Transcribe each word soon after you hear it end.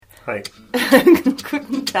Hi.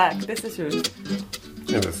 Guten Tag, this is Ruth.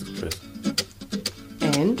 And this is Chris.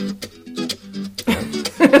 And?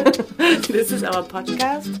 This is our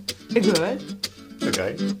podcast, a girl, A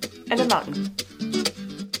guy. and a mountain.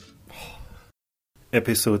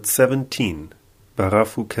 Episode 17.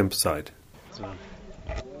 Barafu Campsite.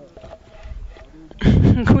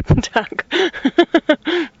 Guten Tag.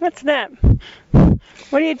 What's that?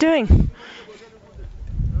 What are you doing?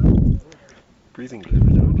 Breathing a little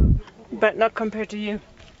bit out. But not compared to you.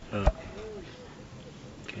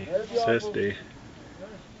 Okay. Thursday.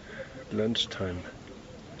 Lunchtime.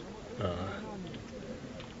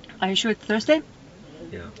 Are you sure it's Thursday?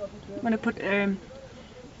 Yeah. I'm gonna put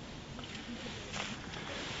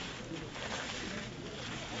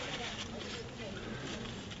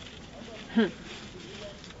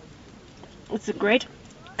It's a great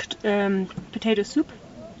potato soup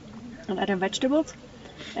and other vegetables,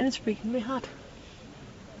 and it's freakingly hot.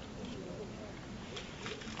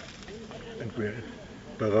 And we're at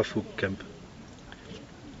Barafu Camp.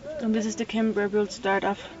 And this is the camp where we'll start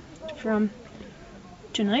off from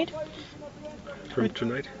tonight. From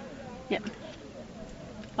tonight? Yeah.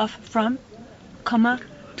 Off from,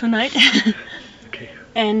 tonight. Okay.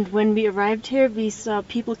 And when we arrived here, we saw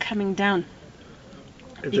people coming down.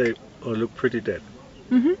 And they all look pretty dead.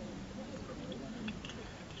 Mm-hmm.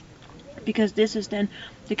 Because this is then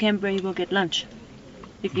the camp where you will get lunch,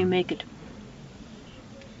 if you make it.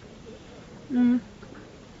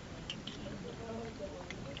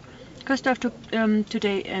 Christoph took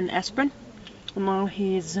today an aspirin, and now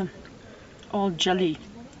he's all jello.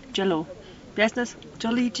 Wie heißt das?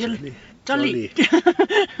 Jolly.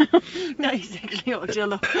 No, he's actually all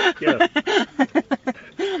jello. Yeah.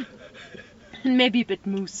 And maybe a bit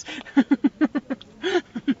mousse.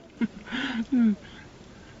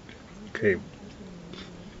 Okay.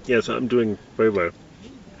 Yes, I'm doing very well.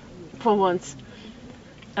 For once.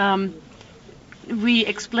 We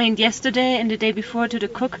explained yesterday and the day before to the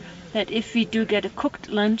cook that if we do get a cooked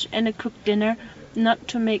lunch and a cooked dinner, not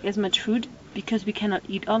to make as much food because we cannot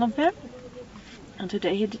eat all of that. And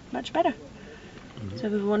today he did much better. So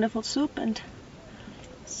we have a wonderful soup and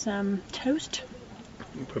some toast.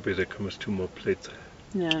 Probably there comes 2 more plates.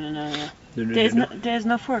 No. No. There's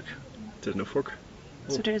no fork. There's no fork?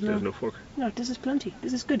 So there's no fork. No, this is plenty.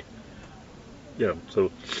 This is good. Yeah,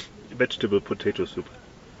 so vegetable potato soup.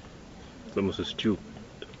 It's almost a stew.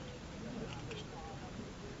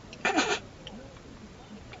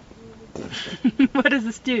 What is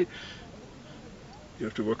a stew? You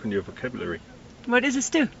have to work on your vocabulary. What is a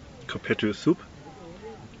stew? Compared to a soup,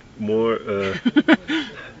 more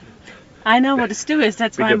I know what a stew is.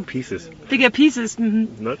 That's why bigger I'm pieces. bigger pieces.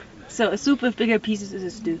 Mm-hmm. Not? So a soup with bigger pieces is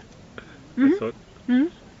a stew. I thought. Hmm?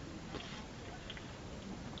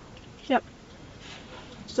 Yep.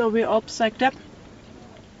 So we're all psyched up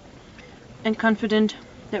and confident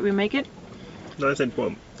that we make it. Nice and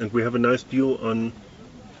warm. And we have a nice view on...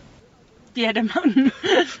 Yeah, the mountain.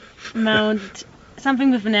 Mount something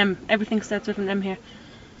with an M. Everything starts with an M here.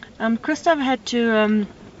 Christoph had to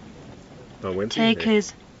take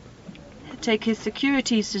his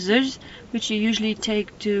security scissors, which you usually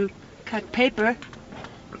take to cut paper.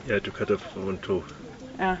 Yeah, to cut off one toe.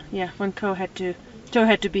 One toe had to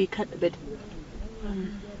be cut a bit.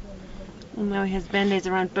 And now he has band-aids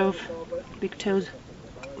around both big toes.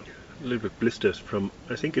 A little bit blisters from...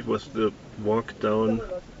 I think it was the walk down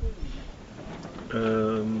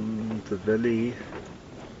the valley...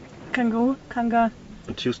 Kanga.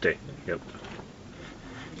 On Tuesday, yep.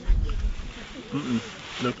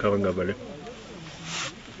 Not Kanga Valley.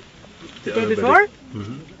 The day before?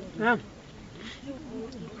 Mm-hmm. Yeah.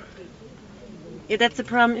 Yeah, that's the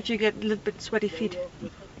problem if you get a little bit sweaty feet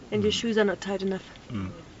and your shoes are not tight enough.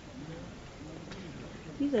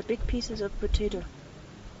 These are big pieces of potato.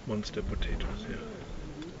 Monster potatoes, yeah.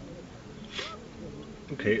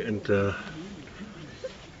 Okay, and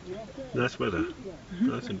nice weather.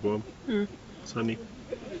 Nice and warm. Sunny.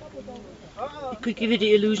 It could give you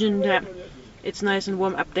the illusion that it's nice and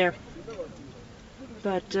warm up there.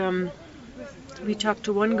 But we talked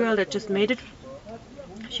to one girl that just made it.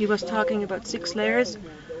 She was talking about 6 layers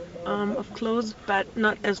of clothes, but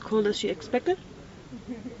not as cold as she expected.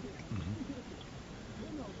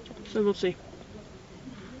 So we'll see.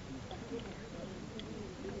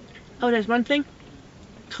 Oh, there's one thing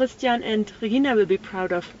Christian and Regina will be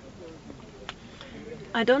proud of.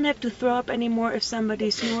 I don't have to throw up anymore if somebody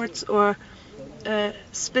snorts or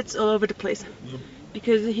spits all over the place.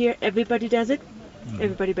 Because here everybody does it.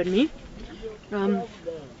 Everybody but me. And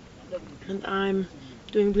I'm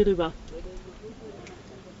doing really well.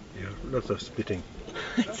 Yeah, lots of spitting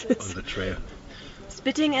on the trail.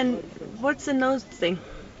 spitting and what's the nose thing?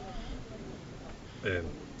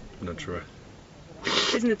 Not sure.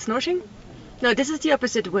 Isn't it snorting? No, this is the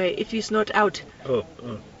opposite way. If you snort out. Oh.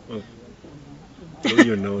 Blow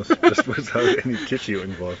your nose, just without any tissue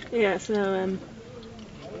involved. Yeah, so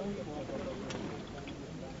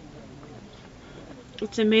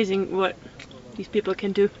it's amazing what these people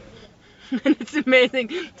can do. And it's amazing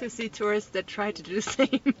to see tourists that try to do the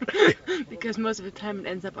same. Because most of the time it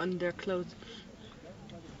ends up on their clothes.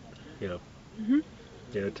 Yeah. Mm-hmm.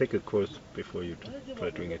 Yeah, take a course before you try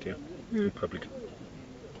doing it here in public.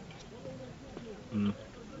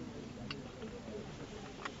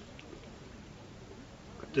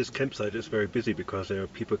 This campsite is very busy because there are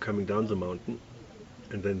people coming down the mountain,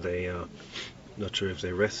 and then they are not sure if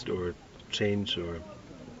they rest or change or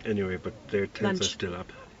anyway, but their tents Lunch. are still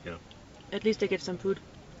up. Yeah. At least they get some food.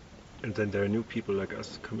 And then there are new people like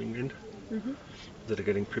us coming in that are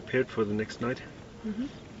getting prepared for the next night.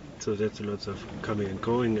 So there's lots of coming and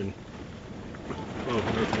going, and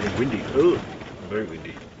it's getting windy. Oh, very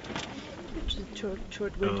windy. Just a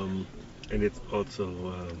short wind. And it's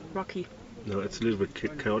also Rocky. no, it's a little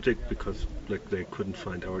bit chaotic because like they couldn't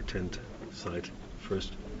find our tent site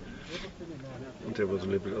first, and there was a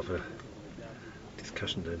little bit of a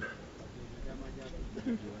discussion then.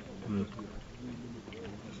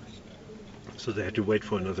 So they had to wait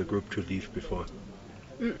for another group to leave before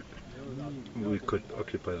we could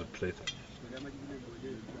occupy the place.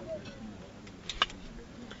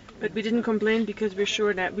 But we didn't complain because we're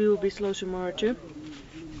sure that we will be slow tomorrow too.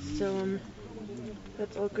 So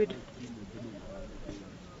that's all good.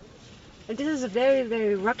 And this is a very,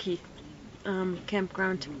 very rocky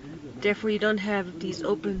campground. Therefore you don't have these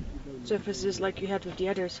open surfaces like you had with the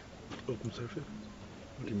others. Open surface?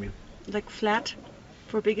 What do you mean? Like flat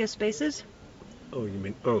for bigger spaces. Oh, you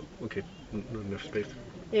mean, okay, not enough space.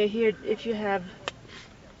 Yeah, here if you have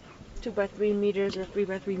 2 by 3 meters or 3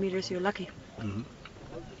 by 3 meters, you're lucky.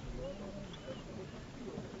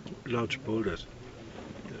 Large boulders,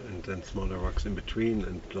 and then smaller rocks in between,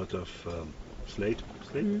 and lots of slate.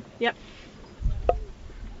 Yep.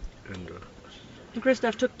 And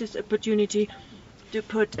Christoph took this opportunity to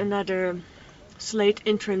put another slate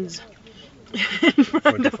entrance in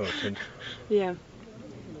front of. tent. Yeah.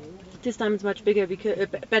 This time it's much bigger because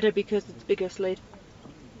better because it's bigger slate.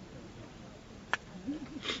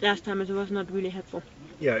 Last time it was not really helpful.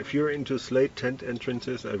 Yeah, if you're into slate tent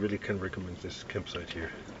entrances, I really can recommend this campsite here.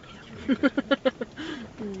 It's really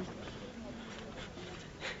good.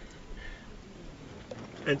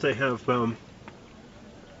 And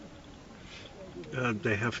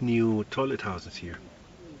they have new toilet houses here.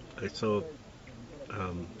 I saw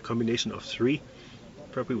combination of 3,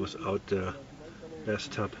 probably was out the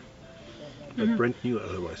bathtub, but brand new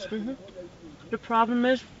otherwise. The problem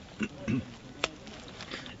is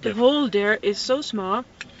the hole there is so small.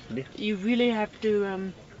 Yeah. You really have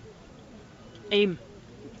to aim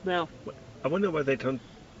well. I wonder why they don't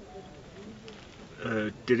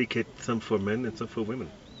dedicate some for men and some for women.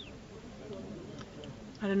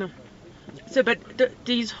 I don't know. So, but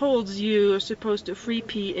these holes you're supposed to free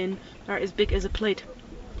pee in are as big as a plate,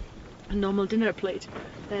 a normal dinner plate,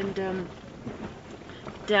 and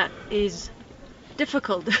that is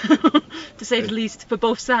difficult, to say the least, for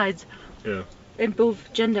both sides Yeah. and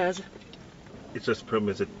both genders. It's just the problem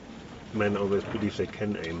is that men always believe they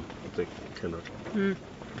can aim, but they cannot.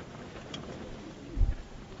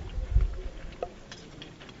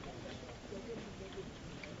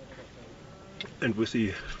 And with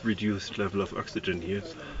the reduced level of oxygen here,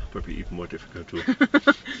 it's probably even more difficult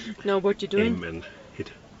to Know what you're doing. aim and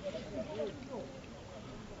hit.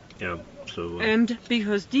 Yeah, so... And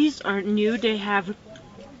because these aren't new, they have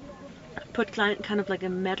put kind of like a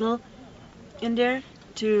metal in there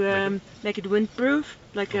to make it windproof,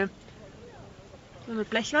 like a little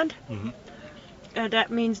Blechwand. That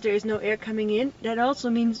means there is no air coming in. That also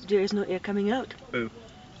means there is no air coming out.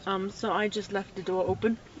 So I just left the door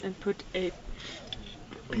open and put a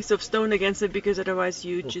piece of stone against it because otherwise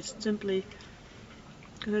you just simply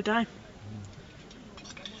gonna die.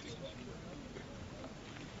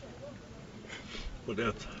 What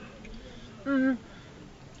else?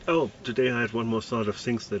 Oh, today I had one more thought of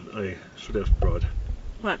things that I should have brought.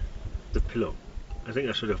 What? The pillow. I think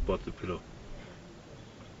I should have bought the pillow.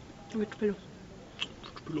 Which pillow?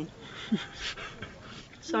 Pillow?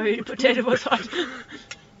 Sorry, the potato was hot.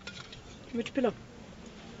 Which pillow?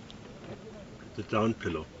 The down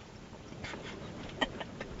pillow.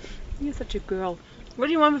 You're such a girl. What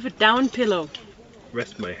do you want with a down pillow?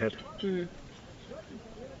 Rest my head.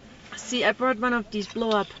 See, I brought one of these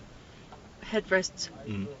blow-up headrests,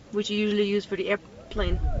 which you usually use for the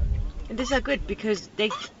airplane. these are good because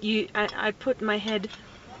I put my head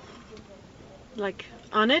like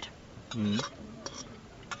on it,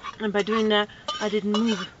 and by doing that I didn't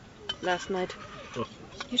move last night. Oh.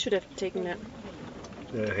 You should have taken that.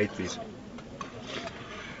 Yeah, I hate these.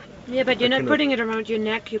 Yeah, but you're not cannot- putting it around your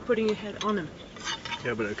neck, you're putting your head on him.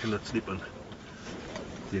 Yeah, but I cannot sleep on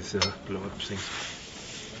these blow-up things.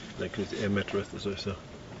 Like with air mattresses or so.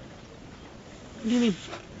 What do you mean?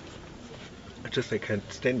 I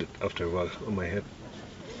can't stand it after a while on my head.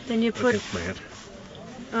 Then you put Against my head.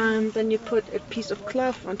 a piece of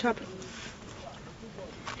cloth on top.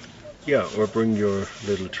 Yeah, or bring your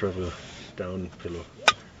little travel down pillow.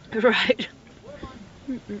 Right.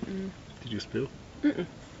 Did you spill?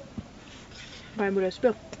 Why would I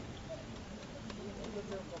spill?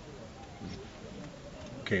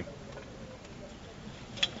 Okay.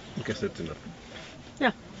 I guess that's enough.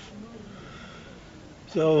 Yeah.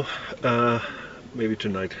 So, maybe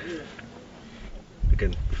tonight.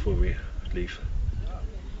 Again, before we leave.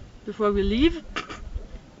 Before we leave?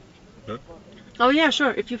 Huh? Oh yeah,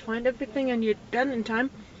 sure. If you find everything and you're done in time.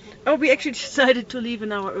 Oh, we actually decided to leave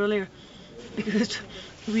an hour earlier because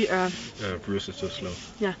we are. Bruce is so slow.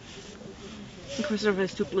 Yeah. Christopher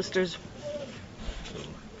has 2 blisters, So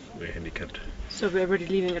we're handicapped. so we're already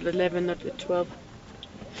leaving at 11, not at 12.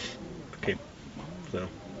 Okay. So,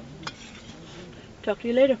 Talk to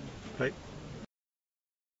you later. bye.